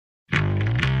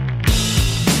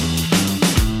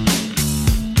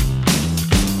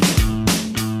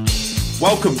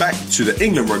Welcome back to the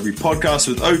England Rugby Podcast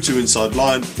with O2 Inside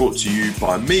Line, brought to you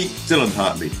by me, Dylan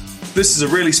Hartley. This is a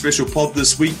really special pod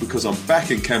this week because I'm back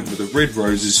in camp with the Red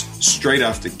Roses straight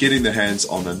after getting their hands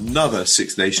on another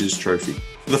Six Nations trophy.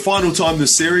 For the final time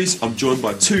this series, I'm joined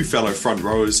by two fellow front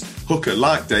rowers, hooker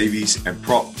Lark Davies and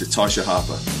prop Taisha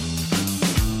Harper.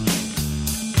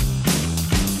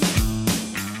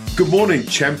 Good morning,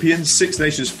 champions. Six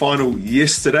Nations final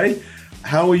yesterday.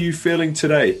 How are you feeling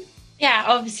today? Yeah,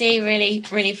 obviously really,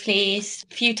 really pleased.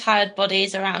 A few tired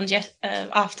bodies around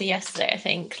after yesterday, I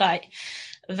think. Like,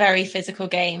 a very physical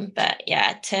game. But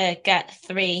yeah, to get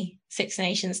 3 Six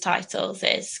Nations titles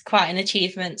is quite an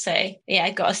achievement. So yeah,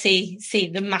 got to see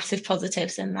the massive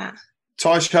positives in that.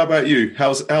 Taish, how about you?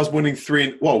 How's winning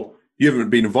 3? Well, you haven't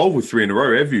been involved with 3 in a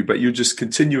row, have you? But you're just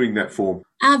continuing that form.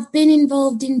 I've been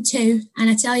involved in 2,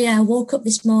 and I tell you, I woke up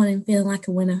this morning feeling like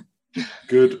a winner.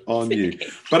 Good on you.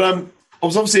 But I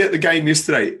was obviously at the game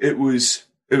yesterday. It was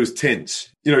tense,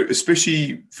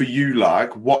 especially for you,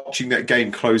 Lark, watching that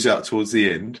game close out towards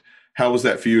the end. How was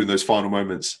that for you in those final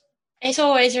moments? It's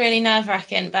always really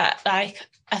nerve-wracking, but I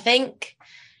think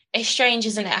it's strange,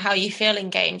 isn't it, how you feel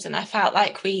in games? And I felt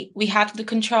like we had the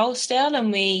control still,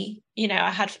 and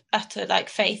I had utter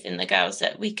faith in the girls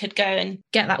that we could go and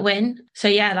get that win. So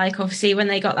yeah, obviously when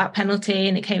they got that penalty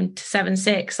and it came to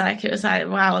 7-6, it was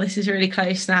wow, this is really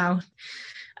close now.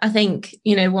 I think,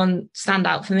 one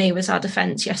standout for me was our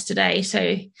defence yesterday.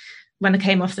 So when I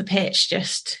came off the pitch,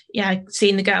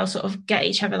 seeing the girls sort of get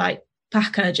each other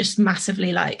Packer, just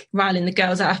massively riling the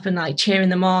girls up and cheering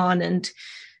them on. And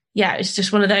yeah, it's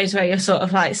just one of those where you're sort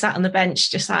of sat on the bench,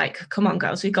 just come on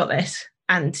girls, we've got this.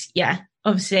 And yeah,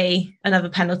 obviously another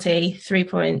penalty, 3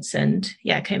 points, and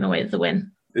yeah, came away with the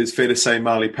win. It's fair to say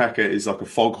Marley Packer is like a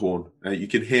foghorn. You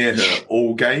can hear her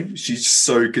all game. She's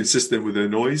so consistent with her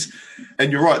noise.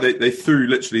 And you're right, they threw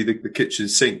literally the kitchen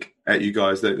sink at you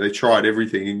guys. They tried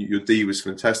everything, and your D was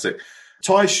fantastic.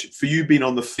 Taish, for you being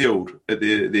on the field at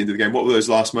the end of the game, what were those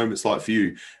last moments like for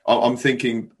you? I'm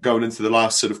thinking going into the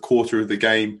last sort of quarter of the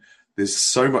game, there's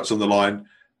so much on the line.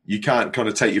 You can't kind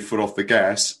of take your foot off the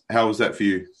gas. How was that for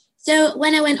you? So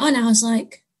when I went on, I was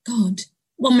like, God,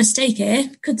 one mistake here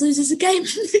could lose us a game.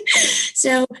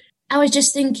 So I was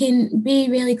just thinking, be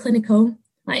really clinical,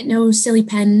 no silly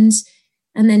pens,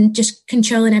 and then just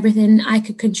controlling everything I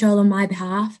could control on my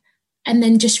behalf. And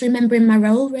then just remembering my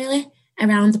role really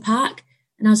around the park.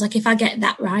 And I was like, if I get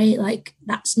that right,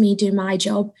 that's me doing my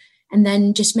job. And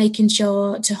then just making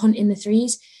sure to hunt in the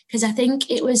threes. Because I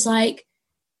think it was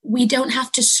we don't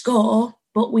have to score,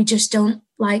 but we just don't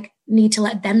need to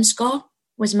let them score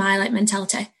was my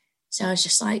mentality. So I was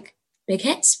just big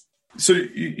hits. So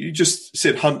you just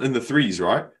said hunt in the threes,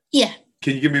 right? Yeah.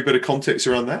 Can you give me a bit of context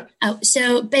around that? Oh,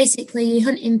 so basically you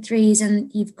hunt in threes and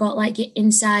you've got your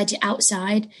inside, your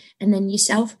outside, and then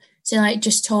yourself. So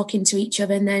just talking to each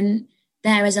other, and then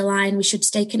there as a line, we should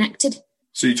stay connected.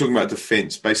 So you're talking about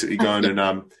defence, basically going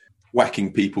and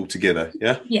whacking people together,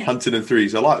 yeah? Yeah. Hunting in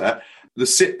threes. I like that. The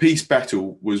set-piece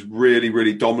battle was really,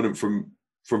 really dominant from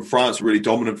France, really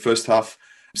dominant first half.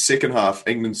 Second half,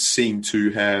 England seemed to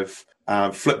have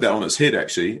flipped that on its head,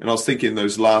 actually. And I was thinking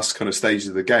those last kind of stages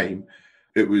of the game,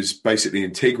 it was basically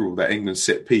integral that England's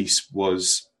set-piece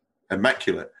was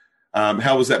immaculate.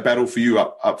 How was that battle for you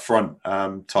up front,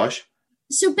 Taish?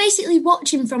 So basically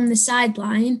watching from the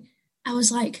sideline, I was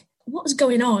like, what's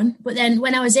going on? But then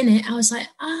when I was in it, I was like,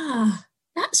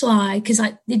 that's why. Because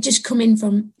they'd just come in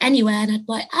from anywhere and I'd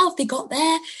be like, how have they got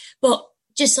there? But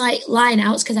just line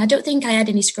outs, because I don't think I had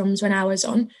any scrums when I was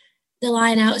on. The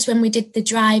line outs when we did the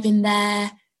drive in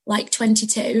there,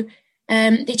 22,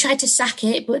 they tried to sack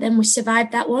it, but then we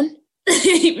survived that one.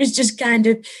 It was just kind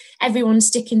of everyone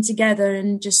sticking together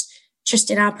and just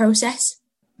trusting our process.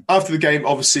 After the game,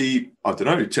 obviously, I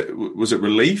don't know, was it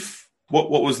relief?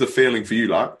 What was the feeling for you,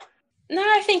 Lark? No,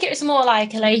 I think it was more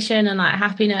elation and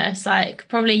happiness.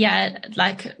 Probably, yeah,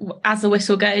 as the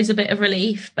whistle goes, a bit of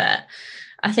relief. But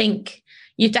I think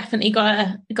you've definitely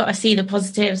got to see the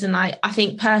positives. And I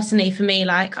think personally for me,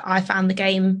 I found the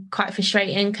game quite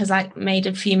frustrating because I made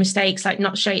a few mistakes,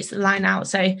 not straight to the line out.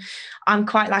 So I'm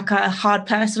quite a hard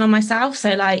person on myself.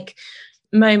 So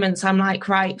moments I'm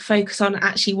right, focus on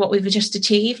actually what we've just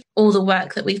achieved. All the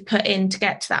work that we've put in to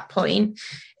get to that point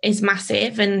is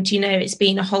massive. And, it's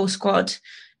been a whole squad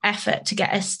effort to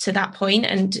get us to that point.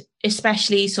 And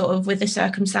especially sort of with the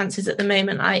circumstances at the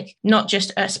moment, not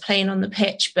just us playing on the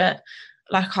pitch, but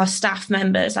our staff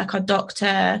members, our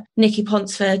doctor, Nikki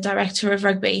Ponsford, director of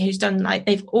rugby, who's done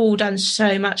they've all done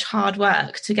so much hard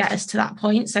work to get us to that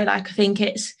point. So I think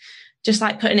it's just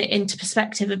putting it into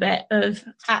perspective a bit of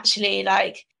actually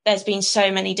there's been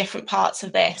so many different parts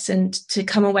of this, and to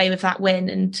come away with that win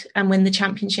and win the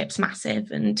championship's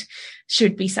massive and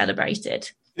should be celebrated.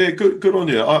 Yeah, good on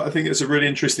you. I think it's a really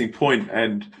interesting point,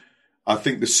 and I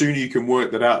think the sooner you can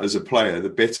work that out as a player, the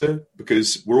better,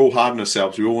 because we're all hard on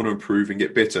ourselves. We all want to improve and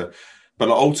get better. But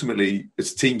ultimately,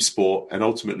 it's a team sport, and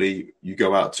ultimately you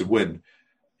go out to win.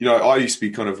 You know, I used to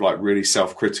be kind of like really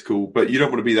self-critical, but you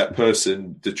don't want to be that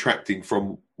person detracting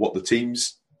from what the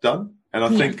team's done. And I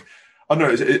think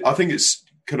it's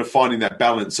kind of finding that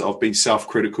balance of being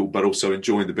self-critical, but also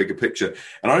enjoying the bigger picture.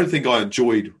 And I don't think I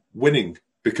enjoyed winning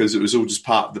because it was all just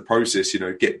part of the process, you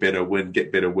know, get better, win,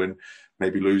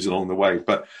 maybe lose along the way.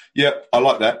 But yeah, I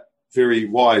like that. Very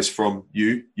wise from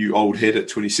you old head at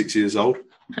 26 years old.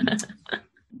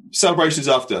 Celebrations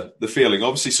after the feeling.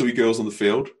 Obviously saw you girls on the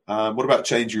field. What about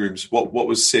changing rooms? What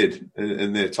was said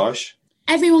in there, Tysh?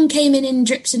 Everyone came in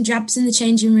drips and drabs in the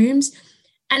changing rooms.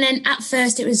 And then at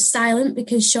first it was silent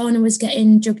because Shauna was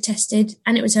getting drug tested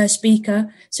and it was her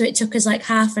speaker. So it took us like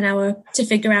half an hour to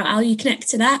figure out how you connect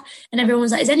to that. And everyone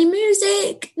was like, is any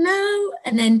music? No.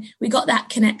 And then we got that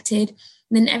connected.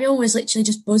 And then everyone was literally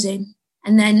just buzzing.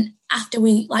 And then after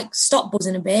we like stopped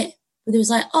buzzing a bit, there was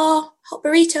like, oh, hot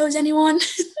burritos, anyone?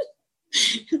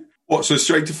 What, so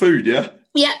straight to food, yeah?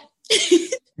 Yeah.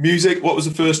 Music, what was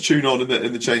the first tune on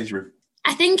in the changing room?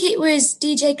 I think it was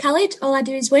DJ Khaled, All I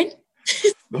Do Is Win.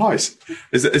 Nice.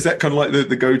 Is that kind of like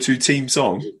the go-to team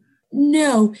song?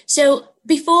 No. So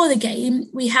before the game,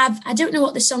 we have, I don't know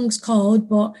what the song's called,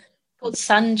 but... Called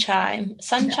Sunshine.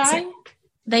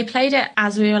 They played it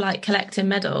as we were like collecting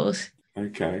medals.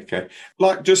 Okay.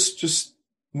 Like just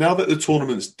now that the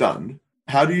tournament's done,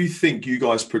 how do you think you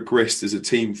guys progressed as a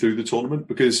team through the tournament?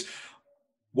 Because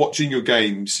watching your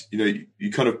games, you know,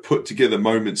 you kind of put together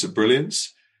moments of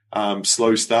brilliance,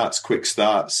 slow starts, quick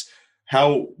starts.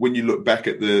 How, when you look back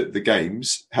at the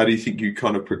games, how do you think you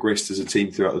kind of progressed as a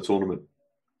team throughout the tournament?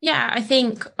 Yeah, I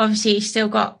think obviously you still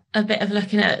got a bit of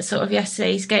looking at sort of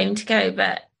yesterday's game to go,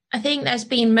 but I think there's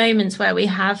been moments where we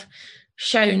have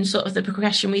shown sort of the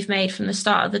progression we've made from the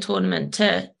start of the tournament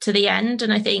to the end.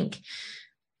 And I think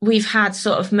we've had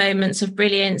sort of moments of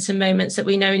brilliance and moments that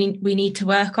we know we need to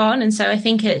work on. And so I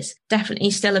think it's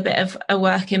definitely still a bit of a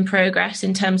work in progress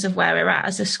in terms of where we're at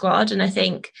as a squad. And I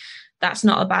think that's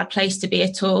not a bad place to be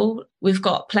at all. We've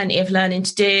got plenty of learning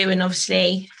to do. And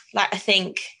obviously, like I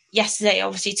think yesterday,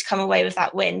 obviously to come away with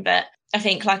that win, but I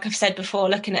think, like I've said before,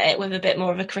 looking at it with a bit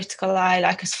more of a critical eye,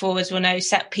 like us forwards will know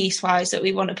set piece wise that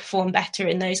we want to perform better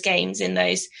in those games, in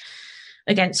those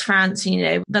against France, you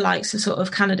know, the likes of sort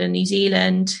of Canada, New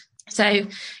Zealand. So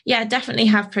yeah, definitely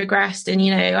have progressed. And,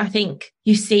 you know, I think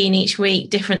you've seen each week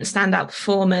different standout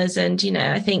performers. And, you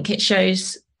know, I think it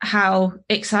shows how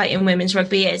exciting women's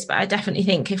rugby is. But I definitely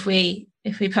think if we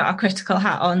put our critical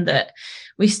hat on, that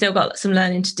we've still got some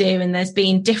learning to do, and there's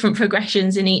been different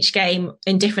progressions in each game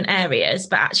in different areas,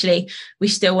 but actually we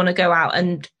still want to go out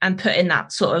and put in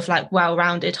that sort of like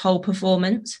well-rounded whole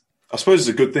performance. I suppose it's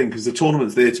a good thing because the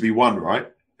tournament's there to be won,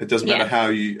 right? It doesn't matter how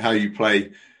you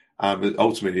play,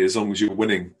 ultimately, as long as you're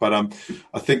winning. But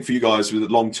I think for you guys with the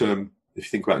long term, if you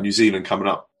think about New Zealand coming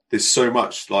up, there's so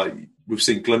much, like we've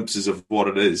seen glimpses of what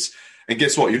it is. And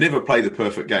guess what? You never play the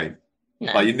perfect game.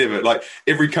 No. Like you never, like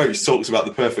every coach talks about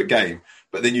the perfect game,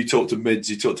 but then you talk to mids,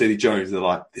 you talk to Eddie Jones, and they're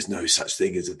like, there's no such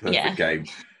thing as a perfect game.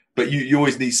 But you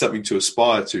always need something to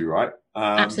aspire to, right?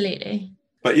 Absolutely.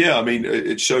 But yeah, I mean,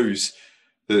 it shows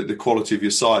the quality of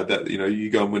your side that, you know, you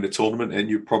go and win a tournament and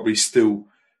you're probably still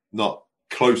not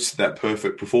close to that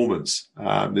perfect performance.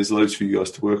 There's loads for you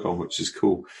guys to work on, which is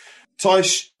cool.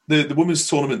 Tysh, the women's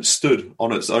tournament stood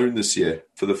on its own this year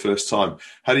for the first time.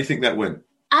 How do you think that went?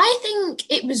 I think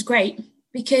it was great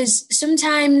because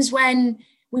sometimes when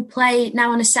we play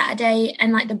now on a Saturday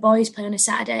and like the boys play on a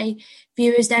Saturday,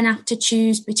 viewers then have to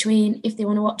choose between if they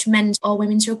want to watch men's or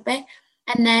women's rugby.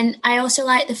 And then I also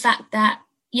like the fact that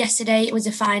yesterday it was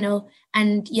a final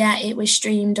and it was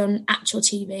streamed on actual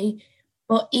TV.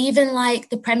 But even like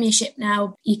the Premiership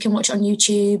now, you can watch on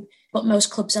YouTube, but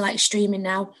most clubs are like streaming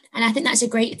now. And I think that's a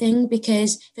great thing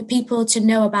because for people to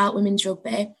know about women's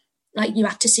rugby, like you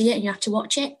have to see it and you have to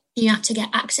watch it. You have to get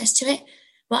access to it.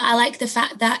 But I like the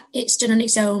fact that it stood on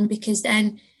its own because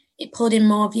then it pulled in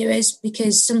more viewers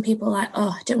because some people are like,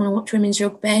 oh, I don't want to watch women's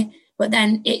rugby. But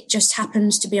then it just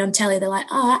happens to be on telly. They're like,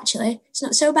 oh, actually, it's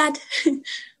not so bad.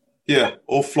 Yeah,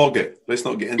 or flog it. Let's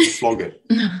not get into flog it.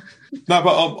 No,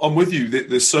 but I'm with you.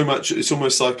 There's so much. It's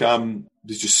almost like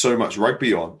there's just so much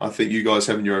rugby on. I think you guys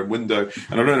having your own window,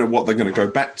 and I don't know what they're going to go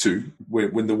back to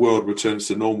when the world returns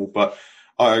to normal. But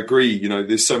I agree. You know,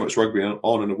 there's so much rugby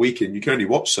on in a weekend. You can only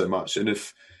watch so much, and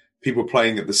if people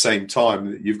playing at the same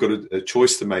time, you've got a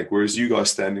choice to make, whereas you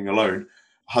guys standing alone,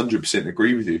 100%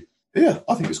 agree with you. Yeah,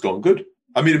 I think it's gone good.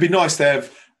 I mean, it'd be nice to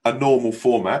have a normal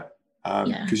format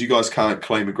because you guys can't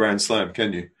claim a Grand Slam,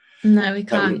 can you? No, we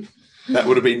can't. That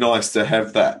would have been nice to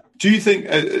have that. Do you think,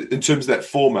 in terms of that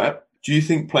format, do you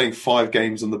think playing 5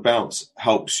 games on the bounce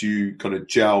helps you kind of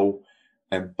gel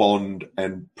and bond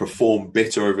and perform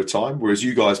better over time? Whereas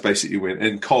you guys basically went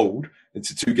in cold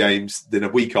into 2 games, then a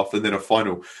week off, and then a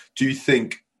final. Do you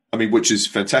think, I mean, which is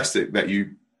fantastic that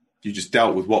you just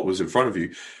dealt with what was in front of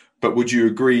you, but would you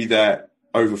agree that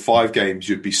over 5 games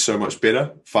you'd be so much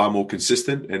better, far more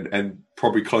consistent, and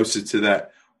probably closer to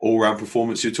that all-round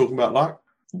performance you're talking about, like?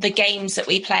 The games that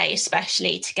we play,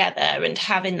 especially together, and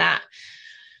having that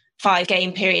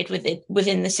 5-game period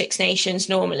within the Six Nations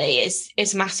normally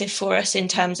is massive for us in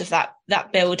terms of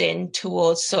that building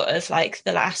towards sort of like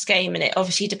the last game. And it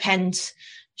obviously depends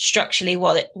structurally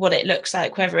what it looks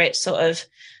like, whether it's sort of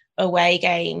away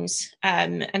games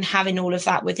and having all of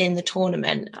that within the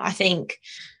tournament. I think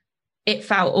it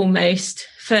felt almost,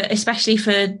 especially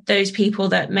for those people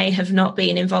that may have not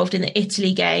been involved in the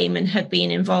Italy game and had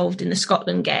been involved in the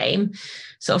Scotland game,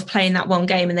 sort of playing that one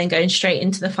game and then going straight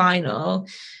into the final,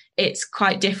 it's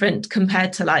quite different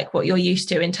compared to like what you're used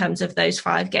to in terms of those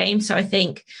 5 games. So I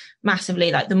think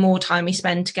massively, like the more time we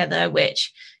spend together,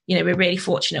 which, you know, we're really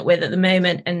fortunate with at the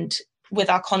moment, and with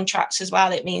our contracts as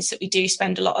well, it means that we do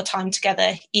spend a lot of time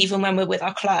together, even when we're with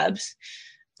our clubs.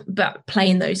 But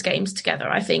playing those games together,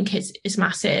 I think is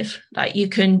massive. Like you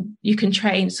can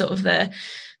train sort of the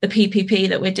PPP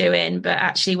that we're doing, but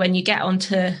actually when you get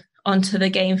onto the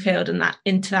game field and that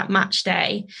into that match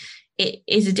day, it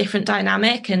is a different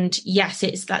dynamic. And yes,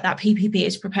 it's like that PPP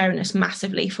is preparing us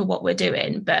massively for what we're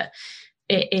doing, but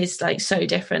it is like so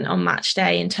different on match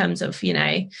day in terms of, you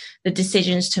know, the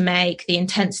decisions to make, the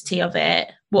intensity of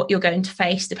it, what you're going to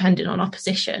face depending on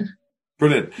opposition.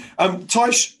 Brilliant.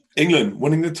 Tyche, England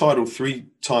winning the title 3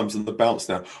 times on the bounce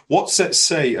now. What's that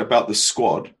say about the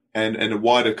squad? And a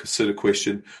wider sort of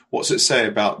question, what's it say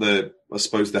about the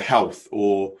health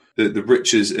or the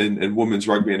riches in women's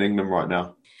rugby in England right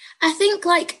now? I think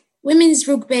like women's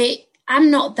rugby, I'm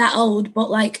not that old,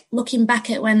 but like looking back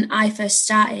at when I first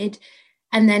started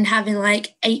and then having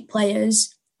like 8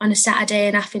 players on a Saturday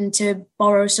and having to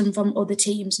borrow some from other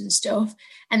teams and stuff.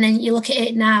 And then you look at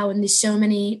it now and there's so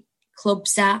many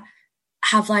clubs that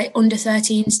have like under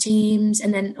 13s teams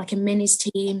and then like a minis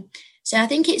team. So I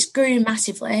think it's grown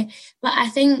massively. But I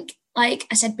think, like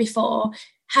I said before,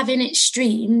 having it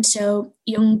streamed so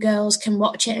young girls can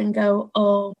watch it and go,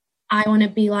 oh, I want to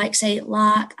be like, say,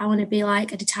 Lark, I want to be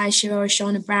like a Tyche or a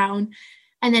Shauna Brown.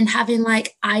 And then having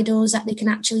like idols that they can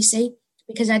actually see.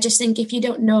 Because I just think if you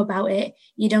don't know about it,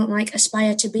 you don't like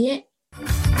aspire to be it.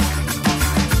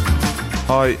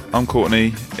 Hi, I'm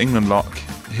Courtney, England Lock,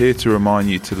 here to remind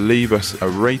you to leave us a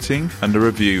rating and a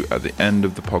review at the end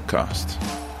of the podcast.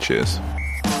 Cheers.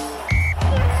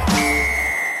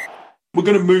 We're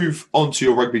going to move on to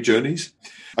your rugby journeys.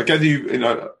 I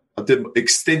gather I did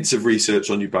extensive research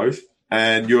on you both,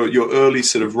 and your early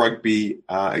sort of rugby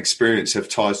experience have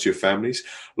ties to your families.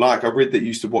 Like I read that you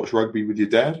used to watch rugby with your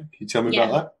dad. Can you tell me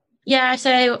about that? Yeah,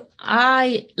 so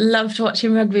I loved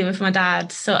watching rugby with my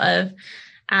dad, sort of,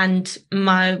 and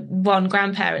my one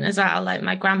grandparent as well. Like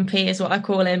my grandpa is what I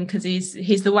call him because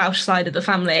he's the Welsh side of the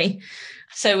family.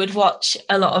 So would watch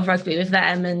a lot of rugby with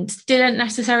them and didn't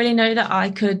necessarily know that I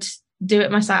could do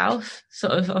it myself.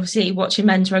 Sort of obviously watching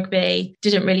men's rugby,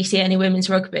 didn't really see any women's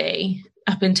rugby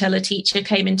up until a teacher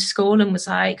came into school and was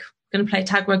like, going to play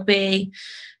tag rugby,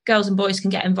 girls and boys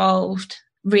can get involved.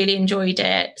 Really enjoyed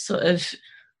it. Sort of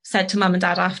said to mum and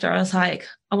dad after, I was like,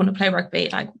 I want to play rugby.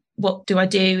 Like, what do I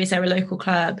do? Is there a local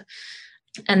club?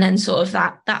 And then sort of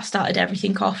that started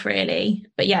everything off really.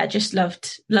 But yeah, just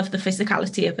loved the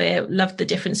physicality of it, loved the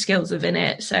different skills within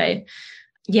it. So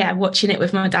yeah, watching it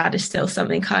with my dad is still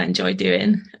something I enjoy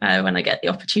doing when I get the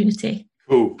opportunity.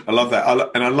 Cool. I love that.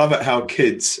 I love it how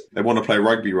kids, they want to play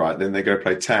rugby, right? Then they go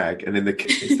play tag. And then the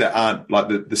kids that aren't, like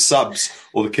the subs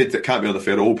or the kids that can't be on the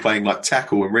field are all playing like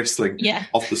tackle and wrestling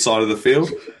off the side of the field.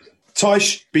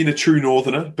 Tyche, being a true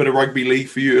northerner, bit of rugby league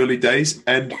for you early days.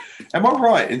 And am I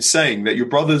right in saying that your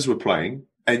brothers were playing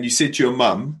and you said to your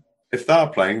mum, if they're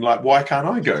playing, like, why can't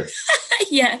I go?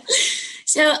 Yeah.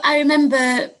 So I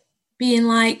remember being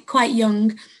like quite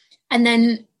young, and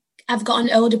then I've got an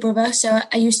older brother, so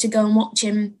I used to go and watch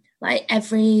him like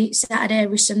every Saturday,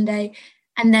 every Sunday.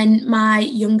 And then my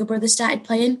younger brother started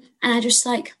playing, and I just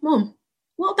like, Mum,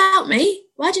 what about me?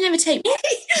 Why'd you never take me?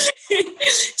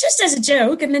 Just as a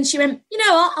joke. And then she went, you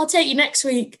know what, I'll take you next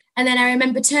week. And then I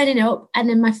remember turning up, and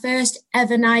then my first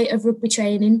ever night of rugby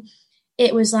training,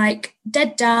 it was like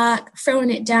dead dark, throwing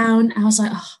it down. I was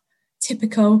like, oh,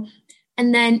 typical.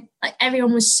 And then like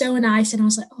everyone was so nice, and I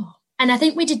was like, oh. And I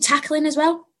think we did tackling as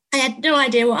well. I had no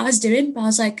idea what I was doing, but I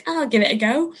was like, oh, I'll give it a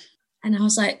go. And I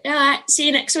was like, all right, see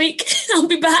you next week. I'll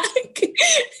be back.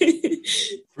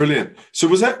 Brilliant. So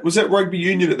was that rugby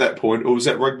union at that point, or was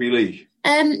that rugby league?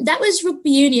 That was rugby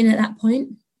union at that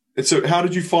point. And so how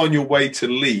did you find your way to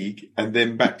league and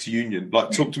then back to union?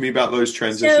 Like, talk to me about those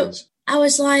transitions. So I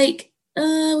was like,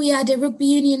 we had a rugby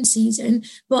union season,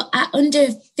 but at under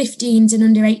 15s and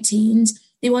under 18s,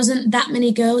 there wasn't that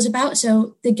many girls about.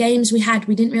 So the games we had,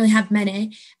 we didn't really have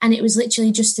many. And it was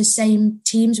literally just the same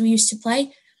teams we used to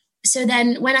play. So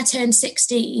then when I turned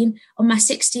 16, on my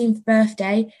 16th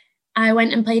birthday, I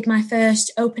went and played my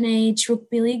first open age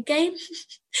rugby league game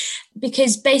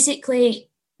because basically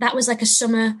that was like a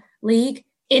summer league.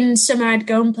 In summer, I'd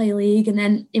go and play league, and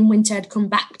then in winter, I'd come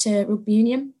back to rugby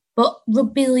union. But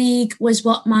rugby league was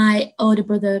what my older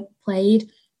brother played,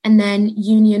 and then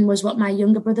union was what my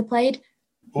younger brother played.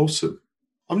 Awesome.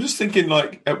 I'm just thinking,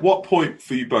 like, at what point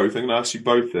for you both, I'm going to ask you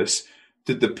both this,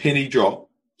 did the penny drop?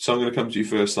 So I'm going to come to you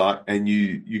first, like, and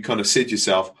you kind of said to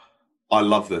yourself, I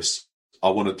love this. I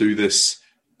want to do this.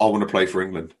 I want to play for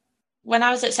England. When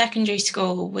I was at secondary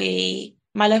school,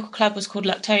 my local club was called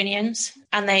Luctonians,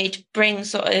 and they'd bring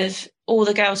sort of all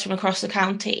the girls from across the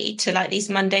county to like these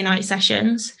Monday night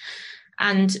sessions,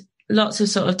 and lots of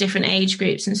sort of different age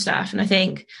groups and stuff. And I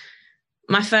think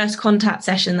my first contact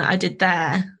session that I did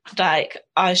there, like,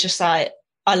 I was just like,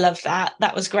 I love that.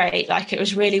 That was great. Like, it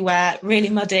was really wet, really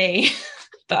muddy.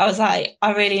 But I was like,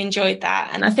 I really enjoyed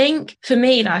that. And I think for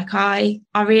me, like, I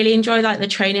really enjoy like the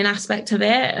training aspect of it.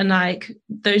 And like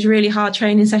those really hard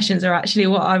training sessions are actually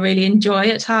what I really enjoy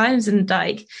at times. And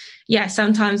like, yeah,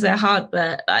 sometimes they're hard,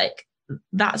 but like,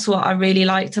 that's what I really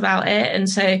liked about it. And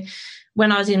so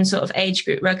when I was in sort of age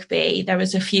group rugby, there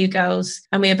was a few girls,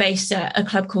 and we were based at a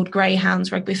club called Greyhounds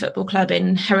Rugby Football Club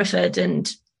in Hereford. And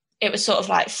it was sort of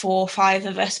like 4 or 5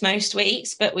 of us most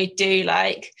weeks, but we'd do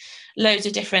like loads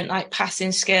of different like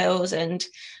passing skills and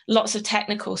lots of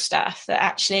technical stuff that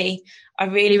actually I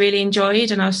really, really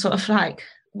enjoyed. And I was sort of like,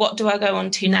 what do I go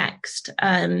on to next?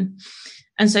 And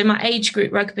so my age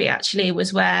group rugby actually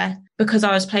was where, because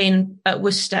I was playing at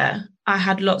Worcester, I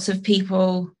had lots of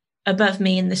people above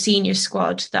me in the senior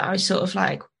squad that I was sort of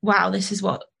like, wow, this is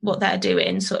what they're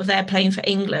doing. Sort of they're playing for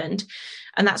England.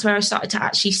 And that's where I started to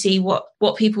actually see what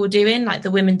people were doing, like the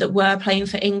women that were playing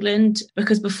for England,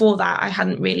 because before that, I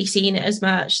hadn't really seen it as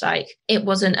much. Like, it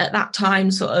wasn't at that time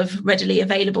sort of readily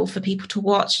available for people to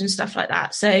watch and stuff like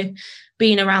that. So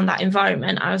being around that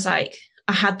environment, I was like,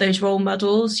 I had those role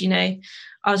models. You know,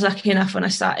 I was lucky enough when I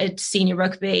started senior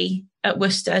rugby at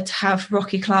Worcester to have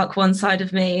Rocky Clark one side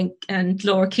of me and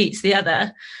Laura Keats the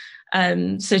other.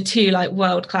 So 2 like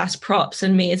world-class props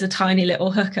and me as a tiny little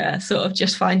hooker, sort of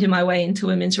just finding my way into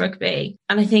women's rugby.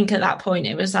 And I think at that point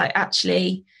it was like,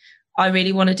 actually, I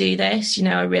really want to do this. You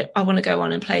know, I want to go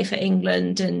on and play for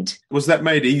England. And was that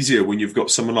made easier when you've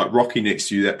got someone like Rocky next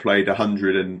to you that played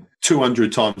 100 and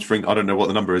 200 times for, I don't know what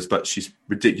the number is, but she's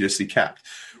ridiculously capped.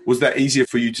 Was that easier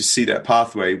for you to see that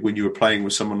pathway when you were playing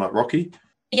with someone like Rocky?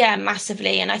 Yeah,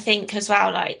 massively. And I think as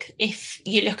well, like, if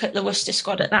you look at the Worcester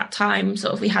squad at that time,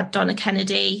 sort of we had Donna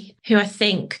Kennedy, who I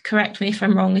think, correct me if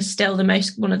I'm wrong, is still the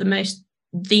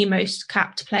most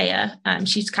capped player.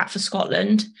 She's capped for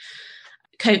Scotland,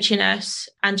 coaching us,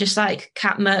 and just like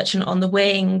Kat Merchant on the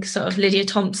wing, sort of Lydia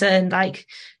Thompson, like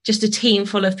just a team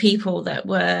full of people that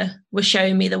were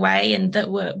showing me the way and that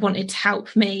wanted to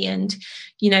help me, and,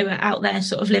 you know, were out there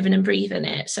sort of living and breathing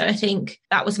it. So I think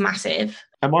that was massive.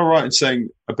 Am I right in saying,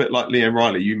 a bit like Liam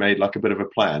Riley, you made like a bit of a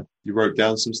plan? You wrote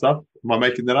down some stuff? Am I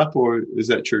making that up, or is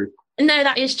that true? No,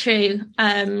 that is true.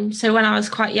 So when I was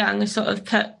quite young, I sort of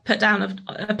put down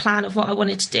a plan of what I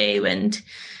wanted to do, and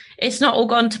it's not all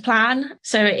gone to plan.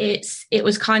 So it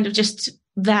was kind of just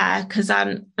there because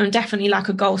I'm definitely like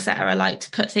a goal setter. I like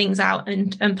to put things out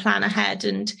and plan ahead.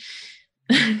 And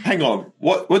hang on,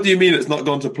 what do you mean it's not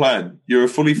gone to plan? You're a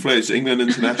fully fledged England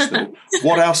international.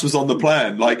 What else was on the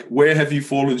plan? Like, where have you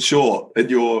fallen short in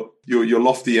your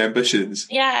lofty ambitions?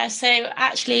 Yeah, so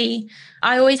actually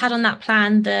I always had on that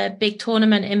plan the big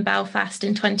tournament in Belfast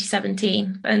in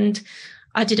 2017, and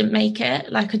I didn't make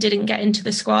it. Like, I didn't get into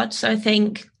the squad. So I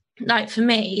think, like, for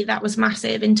me, that was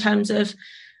massive in terms of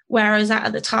where I was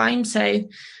at the time. So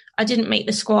I didn't make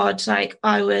the squad. Like,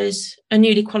 I was a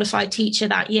newly qualified teacher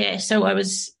that year. So I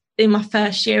was in my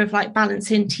first year of like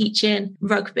balancing teaching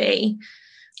rugby.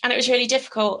 And it was really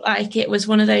difficult. Like, it was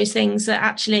one of those things that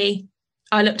actually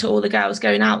I looked at all the girls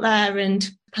going out there and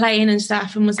playing and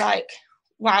stuff and was like,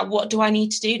 wow, what do I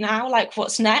need to do now? Like,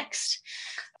 what's next?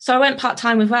 So I went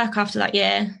part-time with work after that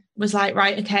year, was like,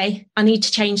 right, okay, I need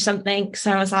to change something.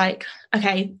 So I was like,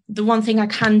 okay, the one thing I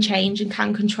can change and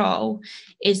can control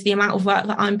is the amount of work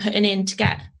that I'm putting in to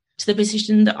get to the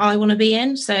position that I want to be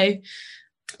in. So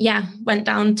yeah, went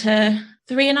down to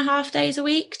 3.5 days a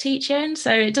week teaching.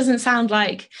 So it doesn't sound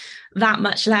like that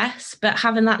much less, but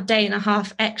having that day and a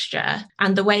half extra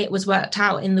and the way it was worked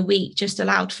out in the week just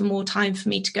allowed for more time for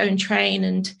me to go and train.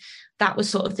 And that was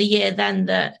sort of the year then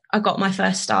that I got my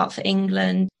first start for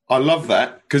England. I love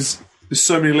that because there's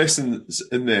so many lessons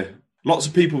in there. Lots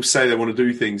of people say they want to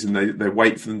do things and they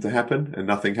wait for them to happen and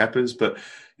nothing happens. But,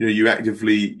 you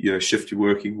actively, shift your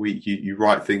working week. You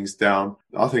write things down.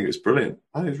 I think it's brilliant.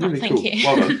 I think it's really cool. You.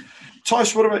 Well done.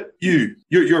 Tysh, what about you?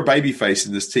 You're a baby face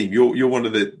in this team. You're one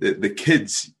of the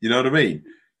kids. You know what I mean?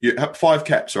 You have 5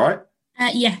 caps, right?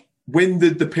 Yeah. When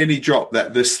did the penny drop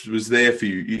that this was there for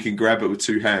you? You can grab it with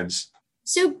 2 hands.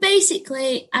 So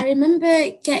basically, I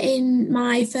remember getting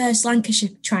my first Lancashire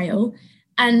trial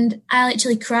and I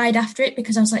literally cried after it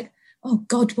because I was like, oh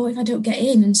God, what if I don't get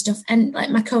in and stuff? And like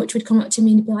my coach would come up to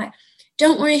me and be like,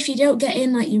 don't worry if you don't get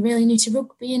in, like you're really new to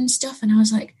rugby and stuff. And I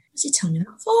was like, what's he telling me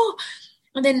that for?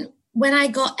 And then when I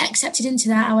got accepted into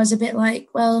that, I was a bit like,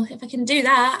 well, if I can do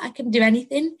that, I can do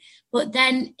anything. But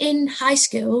then in high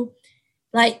school,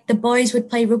 like the boys would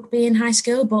play rugby in high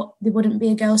school, but there wouldn't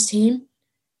be a girls' team.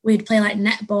 We'd play like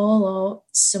netball or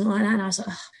something like that. And I was like,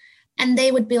 oh. And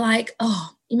they would be like,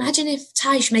 oh, imagine if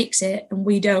Tysh makes it and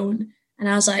we don't. And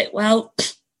I was like, well,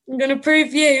 I'm going to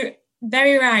prove you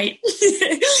very right.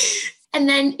 And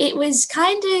then it was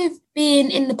kind of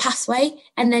being in the pathway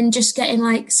and then just getting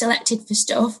like selected for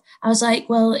stuff. I was like,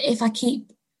 well, if I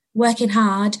keep working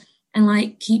hard and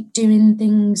like keep doing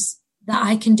things that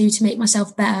I can do to make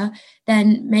myself better,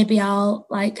 then maybe I'll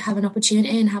like have an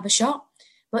opportunity and have a shot.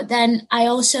 But then I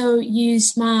also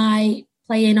used my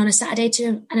playing on a Saturday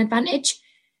to an advantage.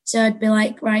 So I'd be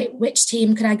like, right, which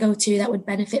team could I go to that would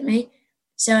benefit me?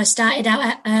 So I started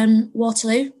out at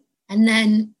Waterloo. And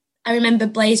then I remember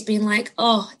Blaze being like,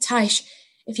 oh, Tysh,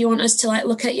 if you want us to like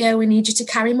look at you, we need you to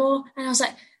carry more. And I was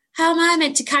like, how am I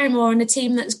meant to carry more on a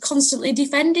team that's constantly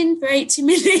defending for 80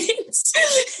 minutes?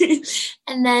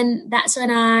 And then that's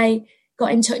when I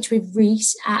got in touch with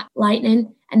Reese at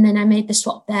Lightning. And then I made the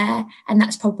swap there. And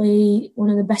that's probably one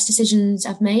of the best decisions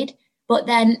I've made. But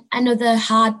then another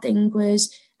hard thing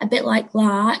was a bit like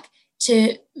Lark,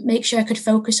 to make sure I could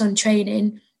focus on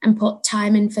training and put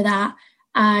time in for that.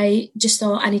 I just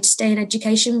thought I need to stay in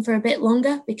education for a bit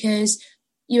longer because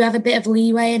you have a bit of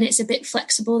leeway and it's a bit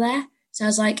flexible there. So I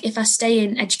was like, if I stay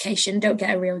in education, don't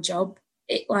get a real job,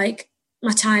 it like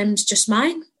my time's just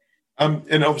mine. And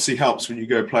it obviously helps when you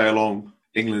go play along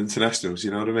England internationals,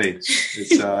 you know what I mean?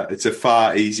 It's a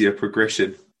far easier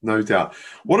progression, no doubt.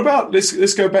 What about,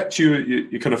 let's go back to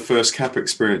your kind of first cap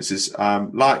experiences,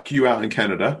 like you out in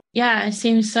Canada. Yeah, it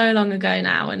seems so long ago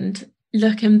now. And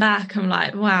looking back, I'm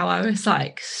like, wow, I was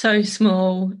like so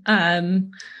small,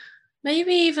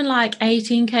 maybe even like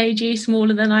 18 kg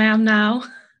smaller than I am now.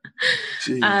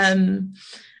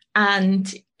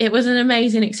 And it was an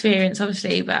amazing experience,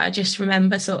 obviously, but I just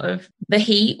remember sort of the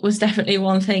heat was definitely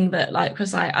one thing that like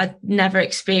was like I'd never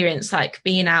experienced, like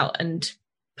being out and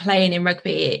playing in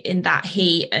rugby in that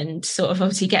heat and sort of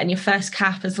obviously getting your first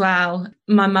cap as well.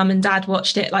 My mum and dad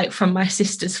watched it like from my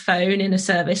sister's phone in a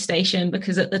service station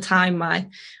because at the time my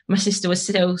sister was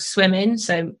still swimming.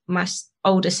 So my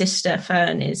older sister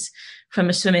Fern is from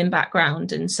a swimming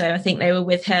background, and so I think they were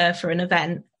with her for an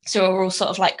event. So we were all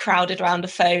sort of like crowded around a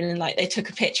phone and like they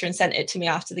took a picture and sent it to me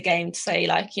after the game to say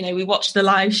like, you know, we watched the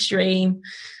live stream.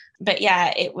 But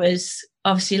yeah, it was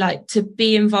obviously like to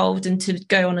be involved and to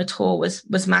go on a tour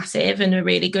was massive and a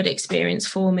really good experience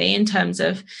for me in terms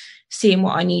of seeing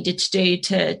what I needed to do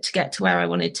to get to where I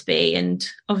wanted to be. And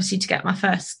obviously to get my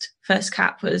first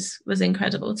cap was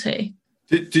incredible too.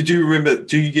 Did you remember,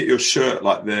 do you get your shirt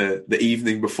like the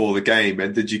evening before the game,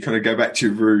 and did you kind of go back to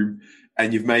your room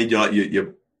and you've made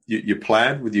your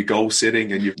plan with your goal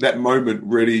setting and that moment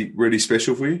really, really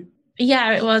special for you?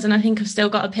 Yeah, it was. And I think I've still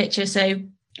got a picture. So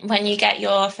when you get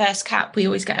your first cap, we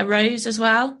always get a rose as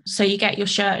well. So you get your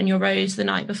shirt and your rose the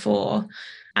night before.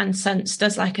 And Sense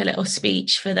does like a little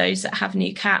speech for those that have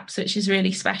new caps, which is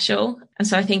really special. And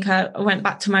so I think I went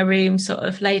back to my room, sort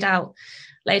of laid out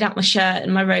my shirt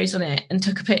and my rose on it and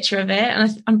took a picture of it.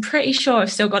 And I'm pretty sure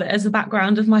I've still got it as the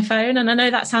background of my phone. And I know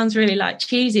that sounds really like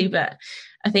cheesy, but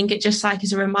I think it just like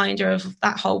is a reminder of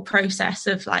that whole process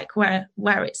of like where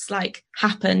it's like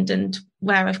happened and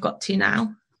where I've got to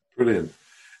now. Brilliant.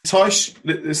 Tysh,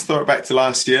 let's throw it back to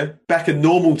last year. Back in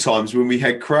normal times when we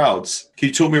had crowds, can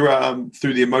you talk me around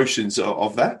through the emotions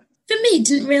of that? For me, it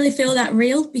didn't really feel that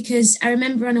real because I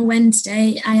remember on a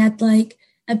Wednesday I had like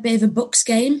a bit of a Bucks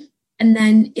game, and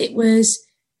then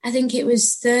I think it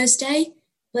was Thursday,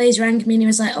 Blaze rang me and he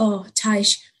was like, "Oh,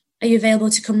 Tysh, are you available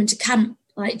to come into camp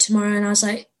like tomorrow?" And I was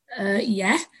like,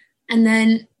 yeah. And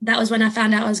then that was when I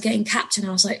found out I was getting capped, and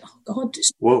I was like, oh God,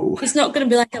 whoa, it's not going to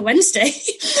be like a Wednesday.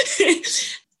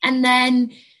 And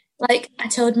then like I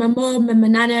told my mum and my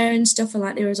nana and stuff, and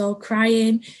like they was all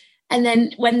crying. And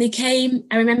then when they came,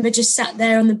 I remember just sat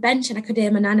there on the bench and I could hear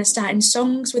my nana starting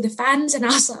songs with the fans, and I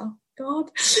was like, oh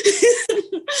God.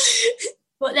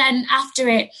 But then after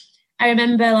it, I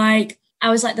remember like I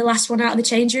was like the last one out of the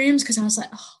change rooms because I was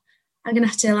like, oh, I'm going to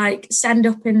have to like stand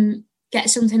up and get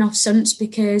something off Sunts,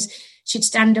 because she'd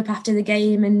stand up after the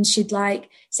game and she'd like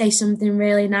say something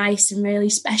really nice and really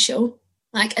special,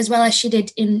 like as well as she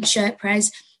did in shirt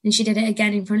press, and she did it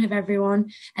again in front of everyone.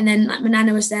 And then like my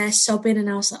nana was there sobbing, and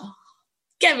I was like, oh,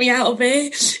 get me out of here.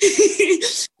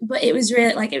 But it was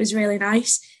really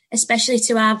nice, especially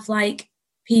to have like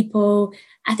people.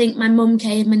 I think my mum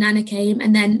came, my nana came,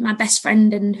 and then my best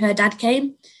friend and her dad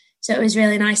came. So it was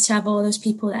really nice to have all those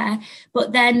people there.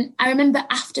 But then I remember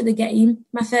after the game,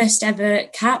 my first ever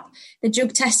cap, the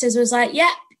drug testers was like,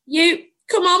 yeah, you,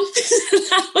 come on.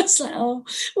 I was like, oh,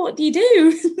 what do you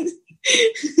do?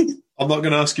 I'm not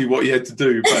going to ask you what you had to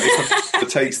do, but it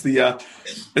takes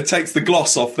the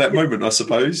gloss off that moment, I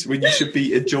suppose, when you should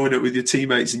be enjoying it with your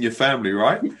teammates and your family,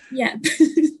 right? Yeah.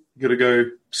 You got to go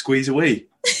squeeze a wee.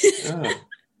 Yeah.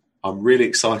 I'm really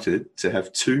excited to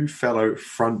have two fellow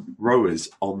front rowers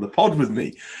on the pod with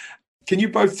me. Can you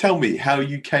both tell me how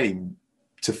you came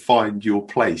to find your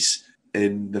place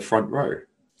in the front row?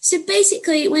 So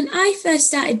basically, when I first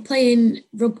started playing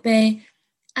rugby,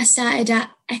 I started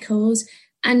at Eccles,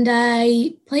 and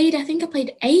I played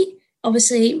 8.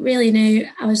 Obviously, really new.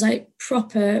 I was like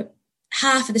proper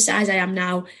half of the size I am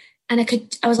now. And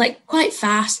I was like quite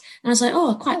fast. And I was like,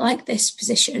 oh, I quite like this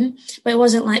position. But it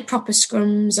wasn't like proper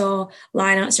scrums or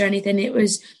lineouts or anything. It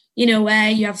was, you know, where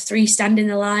you have 3 standing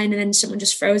the line and then someone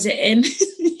just throws it in.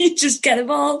 You just get the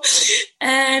ball.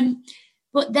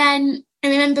 But then I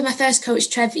remember my first coach,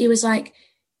 Trev, he was like,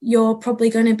 you're probably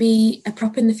going to be a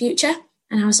prop in the future.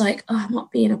 And I was like, oh, I'm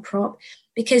not being a prop.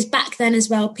 Because back then as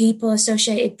well, people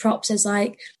associated props as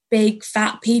like big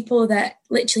fat people that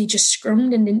literally just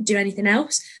scrummed and didn't do anything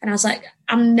else. And I was like,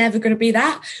 I'm never going to be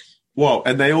that. Well,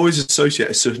 and they always associate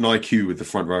a certain IQ with the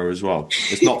front row as well.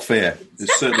 It's not fair.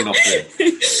 It's certainly not fair.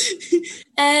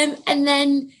 And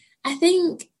then I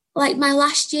think like my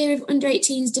last year of under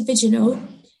 18s divisional,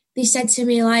 they said to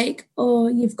me like, oh,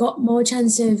 you've got more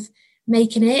chance of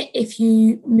making it if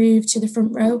you move to the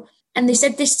front row. And they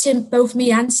said this to both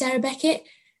me and Sarah Beckett.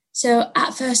 So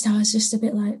at first I was just a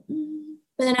bit like,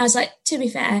 But then I was like, to be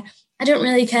fair, I don't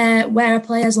really care where I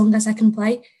play as long as I can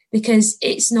play, because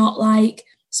it's not like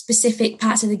specific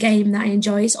parts of the game that I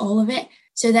enjoy, it's all of it.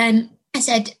 So then I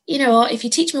said, you know what, if you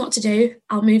teach me what to do,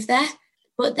 I'll move there.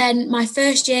 But then my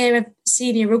first year of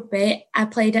senior rugby, I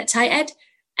played at tight head.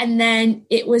 And then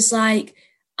it was like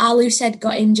our loose head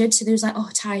got injured. So there was like, oh,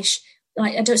 Tysh,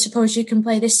 like, I don't suppose you can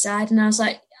play this side. And I was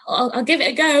like, I'll give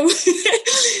it a go.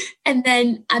 And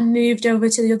then I moved over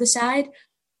to the other side.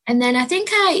 And then I think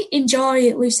I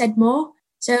enjoy loose head more.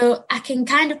 So I can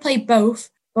kind of play both.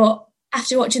 But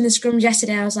after watching the scrums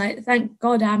yesterday, I was like, thank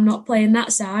God I'm not playing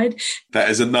that side. That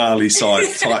is a gnarly side.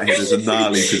 Tight head is a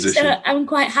gnarly position. So I'm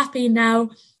quite happy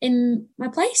now in my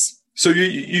place. So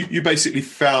you basically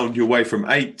found your way from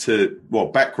 8 to, well,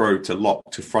 back row to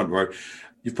lock to front row.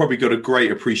 You've probably got a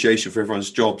great appreciation for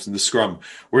everyone's jobs in the scrum.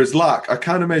 Whereas Lark, I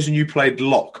can't imagine you played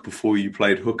lock before you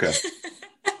played hooker.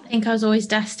 I think I was always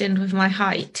destined with my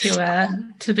height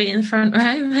to be in the front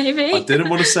row, maybe. I didn't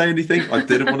want to say anything.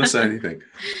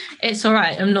 It's all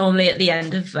right. I'm normally at the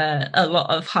end of a lot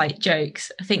of height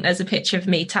jokes. I think there's a picture of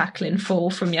me tackling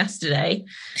Fall from yesterday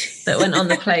that went on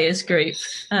the players group.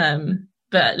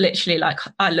 But literally, like,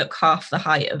 I look half the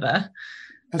height of her.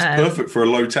 That's perfect for a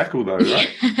low tackle, though, right?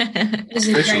 It was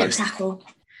a great tackle.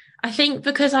 I think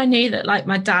because I knew that, like,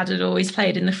 my dad had always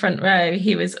played in the front row,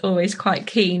 he was always quite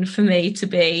keen for me to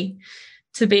be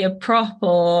a prop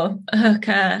or a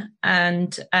hooker.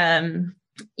 And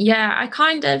I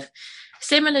kind of,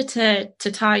 similar to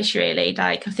Tysh, really,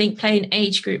 like, I think playing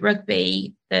age group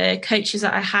rugby, the coaches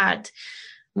that I had,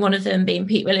 one of them being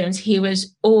Pete Williams, he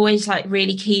was always like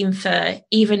really keen for,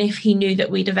 even if he knew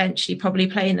that we'd eventually probably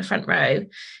play in the front row,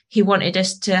 he wanted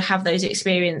us to have those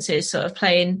experiences, sort of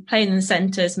playing in the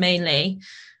centres mainly,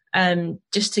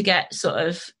 just to get sort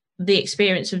of the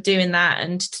experience of doing that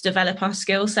and to develop our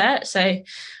skill set. So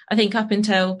I think up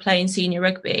until playing senior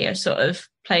rugby, I sort of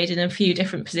played in a few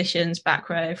different positions, back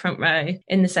row, front row,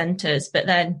 in the centres. But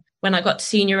then when I got to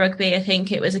senior rugby, I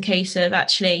think it was a case of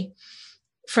actually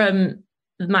from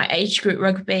my age group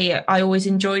rugby, I always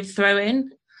enjoyed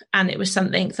throwing. And it was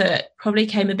something that probably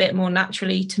came a bit more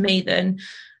naturally to me than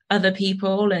other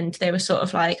people. And they were sort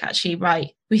of like, actually,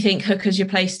 right, we think hooker's your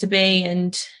place to be.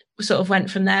 And sort of went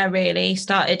from there, really.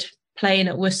 Started playing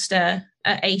at Worcester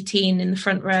at 18 in the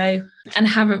front row and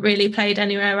haven't really played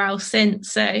anywhere else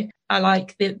since. So I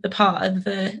like the part of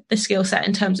the skill set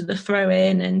in terms of the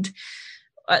throw-in and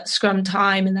at scrum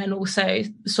time, and then also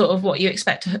sort of what you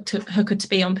expect hooker to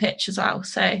be on pitch as well.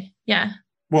 So, yeah.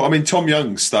 Well, I mean, Tom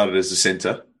Young started as a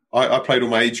centre. I played all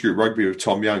my age group rugby with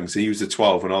Tom Young. So he was the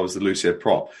 12 and I was the loose head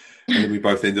prop. And then we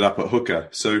both ended up at hooker.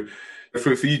 So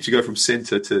for you to go from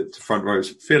centre to front row is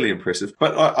fairly impressive.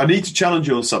 But I need to challenge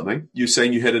you on something. You're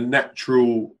saying you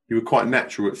were quite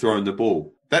natural at throwing the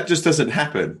ball. That just doesn't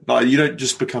happen. Like, you don't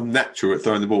just become natural at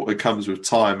throwing the ball. It comes with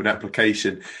time and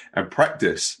application and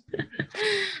practice.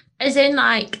 As in,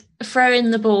 like,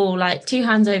 throwing the ball, like, 2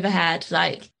 hands overhead.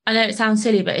 Like, I know it sounds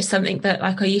silly, but it's something that,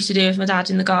 like, I used to do with my dad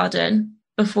in the garden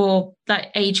before,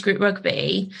 like, age group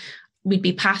rugby. We'd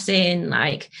be passing,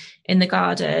 like, in the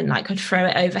garden, like, I'd throw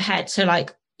it overhead. So,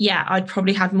 like, yeah, I'd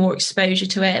probably had more exposure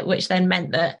to it, which then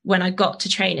meant that when I got to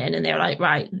training and they were like,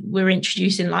 right, we're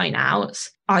introducing line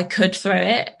outs, I could throw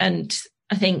it. And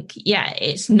I think, yeah,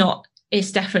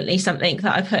 it's definitely something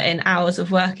that I put in hours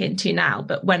of work into now.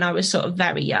 But when I was sort of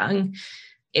very young,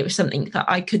 it was something that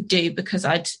I could do because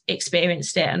I'd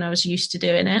experienced it and I was used to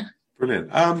doing it.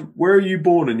 Brilliant. Where are you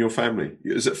born in your family?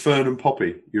 Is it Fern and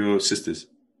Poppy, your sisters?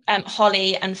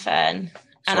 Holly and Fern.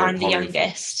 And I'm the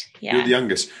youngest. Yeah. You're the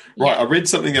youngest. Right. Yeah. I read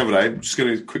something the other day. I'm just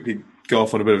going to quickly go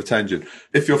off on a bit of a tangent.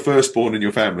 If you're firstborn in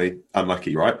your family,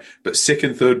 unlucky, right? But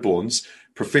second, thirdborns,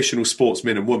 professional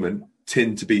sportsmen and women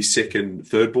tend to be second,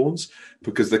 thirdborns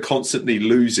because they're constantly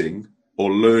losing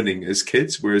or learning as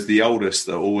kids, whereas the eldest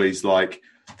are always like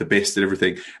the best at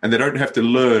everything. And they don't have to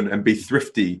learn and be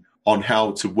thrifty on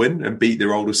how to win and beat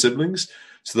their older siblings.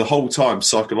 So the whole time,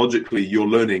 psychologically, you're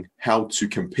learning how to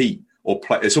compete or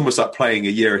play. It's almost like playing a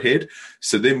year ahead.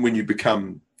 So then when you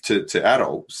become to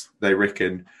adults, they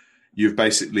reckon you've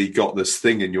basically got this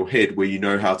thing in your head where you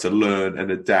know how to learn and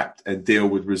adapt and deal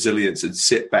with resilience and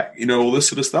setback, all this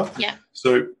sort of stuff. Yeah.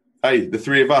 So, hey, the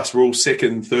three of us, we're all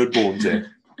second, thirdborns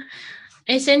there.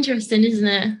 It's interesting, isn't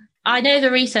it? I know the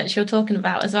research you're talking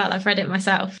about as well. I've read it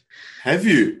myself. Have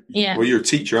you? Yeah. Well, you're a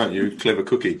teacher, aren't you? Clever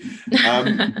cookie.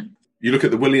 You look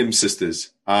at the Williams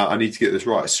sisters. I need to get this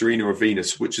right. Serena or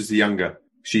Venus, which is the younger?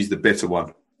 She's the better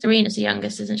one. Serena's the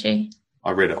youngest, isn't she?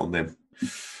 I read it on them.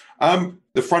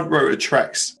 The front row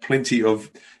attracts plenty of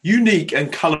unique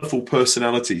and colourful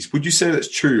personalities. Would you say that's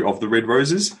true of the Red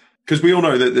Roses? Because we all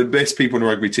know that the best people in a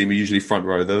rugby team are usually front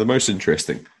row. They're the most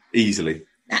interesting, easily.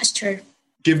 That's true.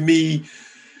 Give me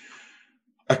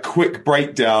a quick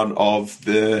breakdown of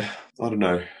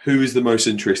who is the most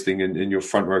interesting in your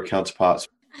front row counterparts?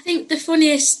 I think the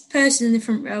funniest person in the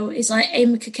front row is like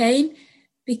Amy Cockayne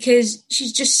because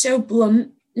she's just so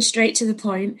blunt and straight to the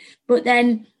point. But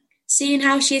then seeing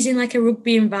how she is in like a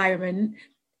rugby environment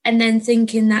and then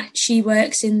thinking that she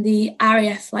works in the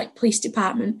RAF like police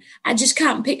department, I just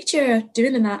can't picture her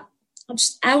doing that.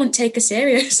 I wouldn't take her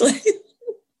seriously.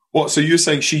 What? So you're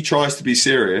saying she tries to be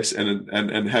serious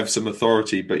and have some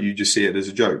authority, but you just see it as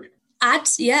a joke? I'd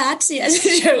see it as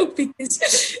a joke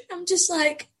because I'm just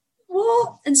like,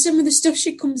 what? And some of the stuff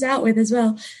she comes out with as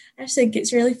well. I just think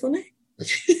it's really funny.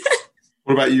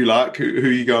 What about you, Lark? Who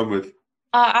are you going with?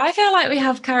 I feel like we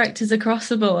have characters across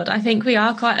the board. I think we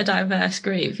are quite a diverse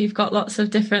group. You've got lots of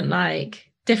different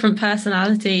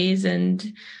personalities,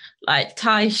 and like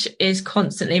Taish is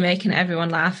constantly making everyone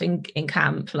laugh in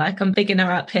camp. Like, I'm bigging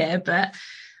her up here, but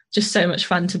just so much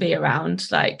fun to be around.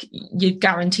 Like, you're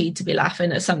guaranteed to be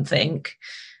laughing at something.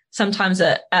 Sometimes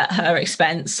at her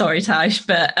expense. Sorry, Taish,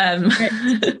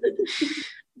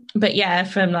 but yeah,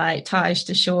 from like Taish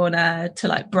to Shauna to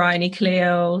like Bryony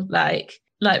Cleo, like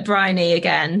Bryony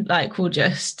again, like will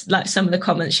just like some of the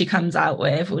comments she comes out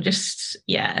with will just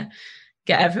get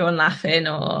everyone laughing.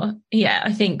 Or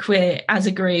I think we're as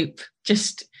a group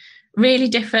just really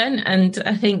different, and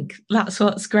I think that's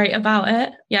what's great about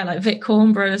it. Like Vic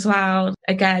Cornborough as well,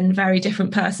 again, very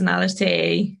different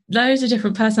personality, loads of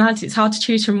different personalities. It's hard to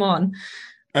choose from one.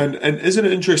 And isn't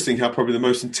it interesting how probably the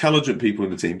most intelligent people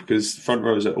in the team, because front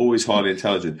rows are always highly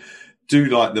intelligent, do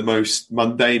like the most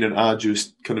mundane and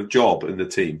arduous kind of job in the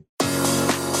team?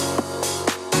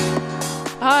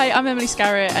 Hi, I'm Emily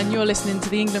Scarrett and you're listening to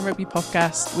the England Rugby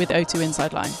Podcast with O2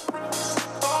 Inside Line.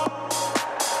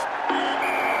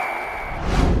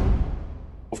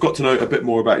 Of got to know a bit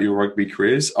more about your rugby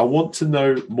careers. I want to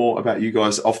know more about you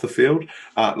guys off the field.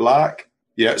 Lark,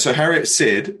 yeah, so Harriet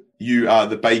said you are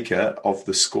the baker of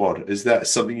the squad. Is that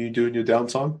something you do in your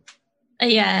downtime?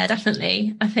 Yeah,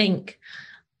 definitely. I think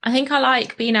I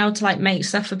like being able to like make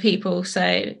stuff for people.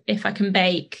 So if I can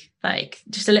bake like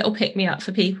just a little pick me up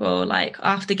for people, like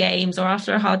after games or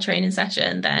after a hard training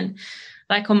session, then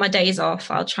like on my days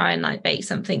off, I'll try and like bake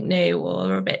something new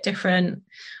or a bit different.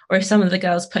 Or if some of the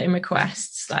girls put in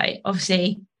requests, like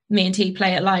obviously me and T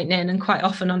play at Lightning, and quite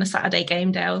often on a Saturday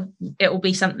game day, it will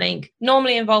be something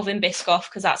normally involving Biscoff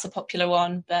because that's a popular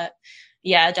one. But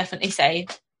yeah, I definitely say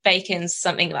baking's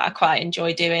something that I quite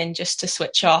enjoy doing just to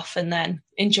switch off and then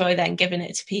enjoy then giving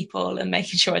it to people and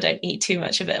making sure I don't eat too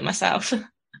much of it myself.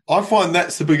 I find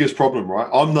that's the biggest problem, right?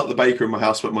 I'm not the baker in my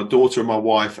house, but my daughter and my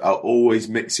wife are always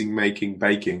mixing, making,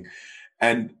 baking.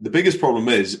 And the biggest problem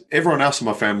is everyone else in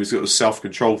my family's got a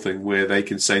self-control thing where they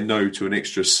can say no to an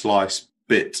extra slice,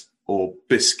 bit or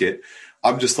biscuit.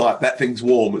 I'm just like, that thing's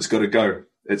warm. It's got to go.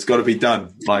 It's got to be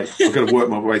done. Like, I've got to work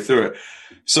my way through it.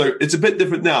 So it's a bit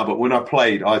different now, but when I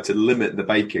played, I had to limit the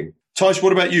baking. Tysh,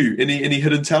 what about you? Any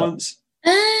hidden talents?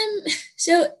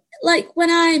 So like when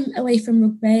I'm away from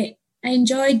rugby, I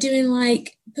enjoy doing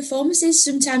like performances,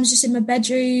 sometimes just in my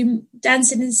bedroom,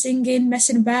 dancing and singing,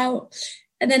 messing about.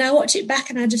 And then I watch it back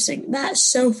and I just think, that's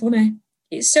so funny.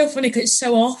 It's so funny because it's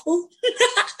so awful.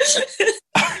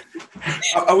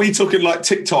 Are we talking like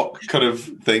TikTok kind of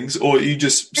things, or are you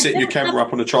just setting your camera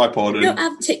up on a tripod? I don't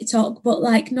have TikTok, but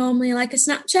like normally like a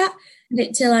Snapchat. I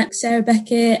it to like Sarah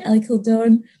Beckett, Ellie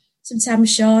Kildunn,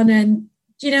 sometimes Sean, and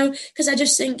you know, because I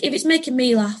just think if it's making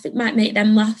me laugh, it might make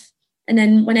them laugh. And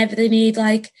then whenever they need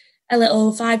like a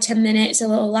little 5-10 minutes, a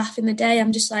little laugh in the day,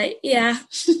 I'm just like, yeah,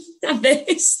 have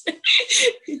this.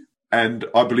 And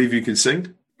I believe you can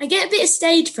sing. I get a bit of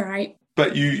stage fright.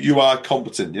 But you are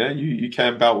competent, yeah? You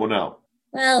can belt one out.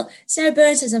 Well, Sarah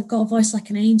Byrne says I've got a voice like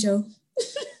an angel.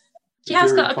 She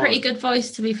has got a pretty good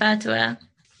voice, to be fair to her.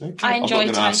 Okay. I enjoy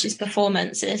Tysh's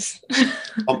performances.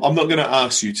 I'm not going to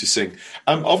ask you to sing.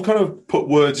 I've kind of put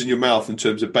words in your mouth in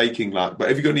terms of baking, like, but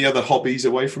have you got any other hobbies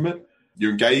away from it?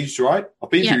 You're engaged, right? I've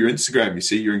been through your Instagram, you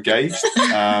see, you're engaged.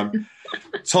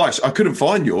 Tysh, I couldn't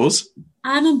find yours.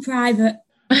 I'm on private.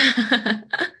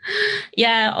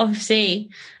 Yeah, obviously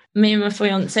me and my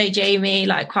fiance Jamie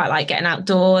quite like getting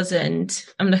outdoors, and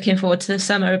I'm looking forward to the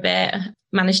summer a bit.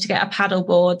 Managed to get a paddle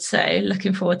board, so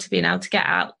looking forward to being able to get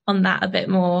out on that a bit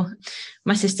more.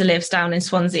 My sister lives down in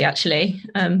Swansea, actually.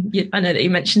 I know that you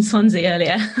mentioned Swansea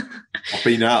earlier. I've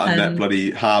been out in that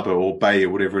bloody harbour or bay or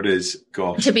whatever it is.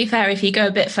 Gosh. To be fair, if you go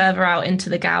a bit further out into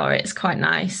the Gower, it's quite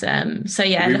nice. So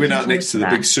yeah, we went out next to the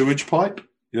big sewage pipe.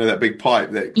 You know, that big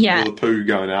pipe that all the poo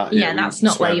going out. Yeah, that's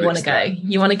not where you want to go.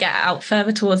 You want to get out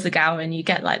further towards the Gower and you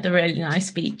get the really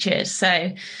nice beaches.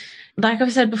 So like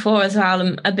I've said before as well,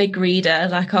 I'm a big reader.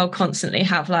 I'll constantly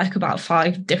have about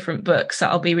 5 different books that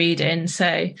I'll be reading.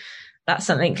 So that's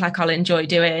something I'll enjoy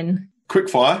doing. Quick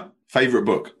fire, favourite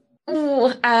book?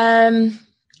 Oh, I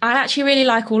actually really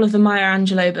like all of the Maya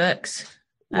Angelou books.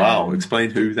 Wow, explain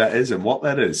who that is and what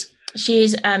that is.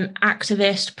 She's an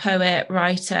activist, poet,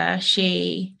 writer.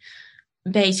 She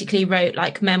basically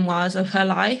wrote memoirs of her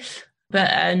life. But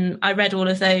I read all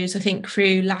of those, I think,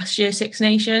 through last year's Six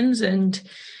Nations, and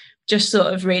just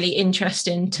sort of really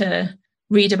interesting to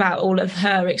read about all of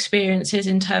her experiences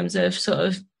in terms of sort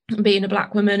of being a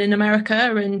Black woman in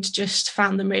America, and just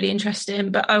found them really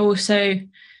interesting. But I also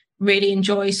really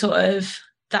enjoy sort of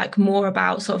more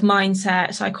about sort of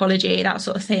mindset, psychology, that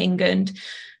sort of thing, and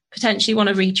potentially want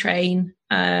to retrain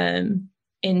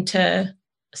into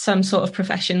some sort of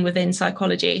profession within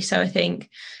psychology. So I think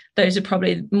those are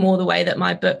probably more the way that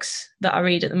my books that I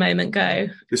read at the moment go.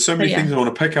 There's so many things I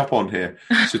want to pick up on here.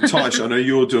 So Tysh, I know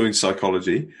you're doing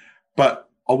psychology, but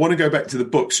I want to go back to the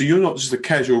book. So you're not just a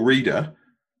casual reader.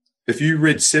 If you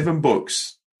read 7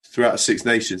 books throughout Six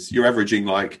Nations, you're averaging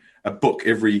a book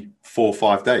every 4 or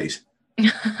 5 days.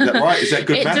 Is that right? Is that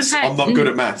good maths? I'm not good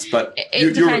at maths, but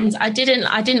it depends. I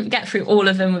didn't get through all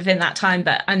of them within that time,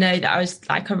 but I know that I was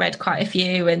I read quite a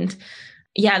few. And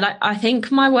yeah, I think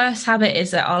my worst habit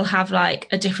is that I'll have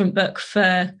a different book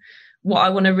for what I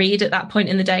want to read at that point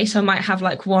in the day. So I might have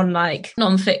one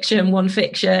non-fiction, one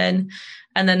fiction,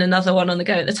 and then another one on the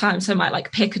go at the time. So I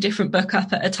might pick a different book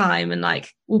up at a time, and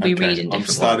we'll be reading different ones.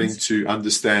 I'm starting to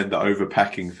understand the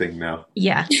overpacking thing now.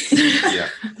 Yeah. Yeah.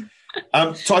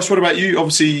 Tysh, what about you?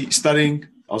 Obviously studying,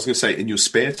 I was going to say, in your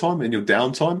spare time, in your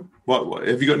downtime. What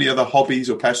have you got any other hobbies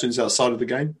or passions outside of the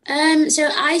game? So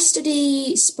I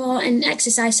study sport and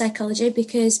exercise psychology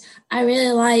because I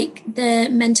really like the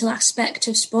mental aspect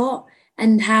of sport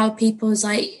and how people's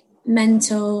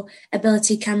mental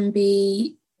ability can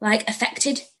be like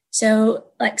affected. So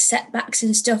like setbacks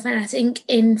and stuff. And I think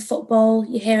in football,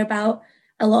 you hear about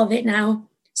a lot of it now.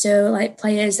 So like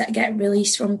players that get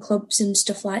released from clubs and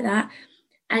stuff like that.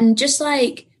 And just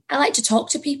like, I like to talk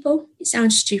to people. It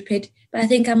sounds stupid, but I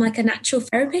think I'm like a natural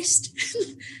therapist.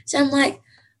 So I'm like,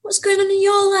 what's going on in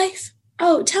your life?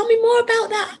 Oh, tell me more about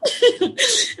that.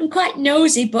 I'm quite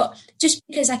nosy, but just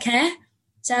because I care.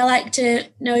 So I like to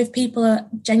know if people are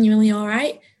genuinely all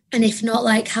right. And if not,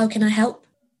 like, how can I help?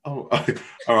 Oh,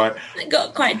 all right. It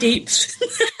got quite deep.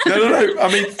 No.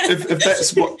 I mean, if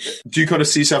that's what, do you kind of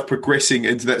see yourself progressing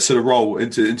into that sort of role,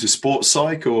 into sports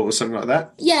psych or something like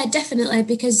that? Yeah, definitely.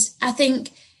 Because I think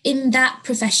in that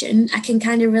profession, I can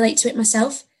kind of relate to it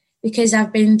myself because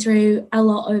I've been through a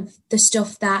lot of the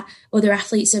stuff that other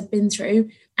athletes have been through.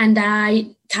 And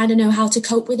I kind of know how to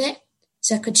cope with it.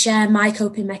 So I could share my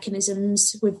coping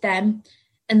mechanisms with them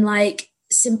and like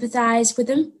sympathise with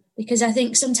them. Because I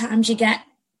think sometimes you get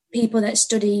people that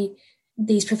study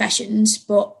these professions,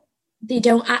 but they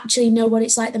don't actually know what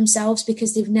it's like themselves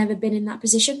because they've never been in that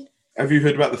position. Have you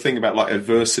heard about the thing about like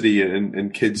adversity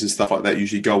and kids and stuff like that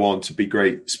usually go on to be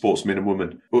great sportsmen and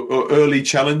women, or early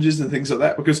challenges and things like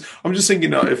that? Because I'm just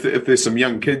thinking if there's some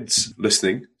young kids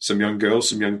listening, some young girls,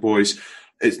 some young boys,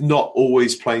 it's not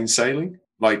always plain sailing.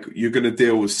 Like you're going to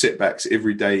deal with setbacks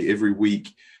every day, every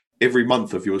week, every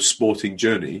month of your sporting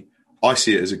journey. I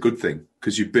see it as a good thing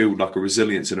because you build like a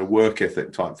resilience and a work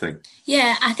ethic type thing.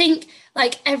 Yeah, I think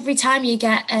like every time you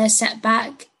get a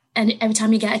setback and every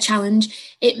time you get a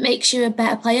challenge, it makes you a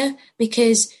better player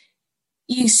because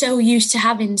you're so used to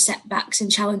having setbacks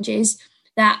and challenges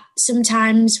that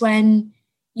sometimes when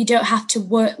you don't have to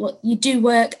work, well, you do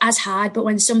work as hard, but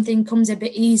when something comes a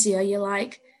bit easier, you're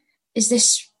like, is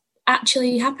this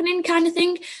actually happening kind of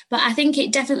thing? But I think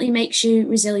it definitely makes you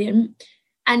resilient.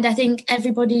 And I think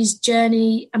everybody's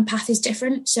journey and path is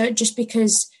different. So just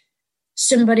because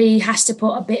somebody has to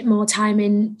put a bit more time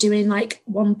in doing like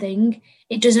one thing,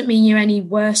 it doesn't mean you're any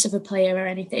worse of a player or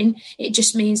anything. It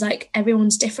just means like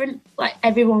everyone's different. Like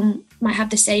everyone might have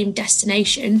the same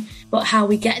destination, but how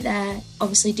we get there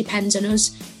obviously depends on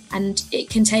us. And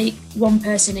it can take one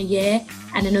person a year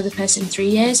and another person 3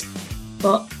 years.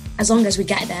 But as long as we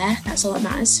get there, that's all that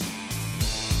matters.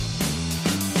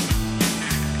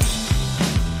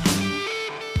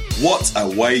 What a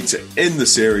way to end the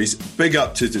series. Big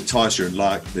up to Taisha and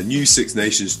Lark, the new Six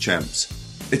Nations champs.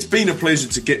 It's been a pleasure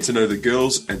to get to know the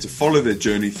girls and to follow their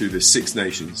journey through the Six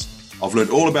Nations. I've learned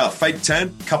all about fake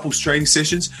tan, couples training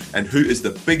sessions, and who is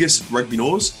the biggest rugby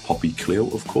nose, Poppy Cleo,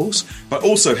 of course, but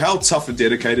also how tough and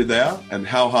dedicated they are and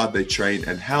how hard they train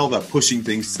and how they're pushing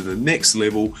things to the next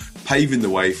level, paving the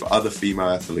way for other female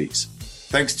athletes.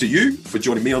 Thanks to you for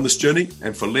joining me on this journey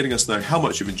and for letting us know how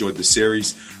much you've enjoyed the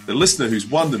series. The listener who's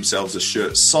won themselves a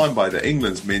shirt signed by the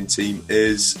England's men team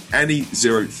is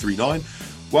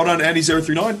Annie039. Well done,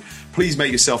 Annie039. Please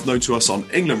make yourself known to us on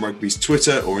England Rugby's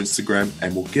Twitter or Instagram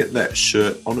and we'll get that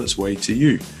shirt on its way to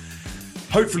you.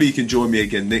 Hopefully you can join me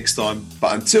again next time.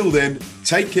 But until then,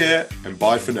 take care and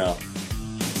bye for now.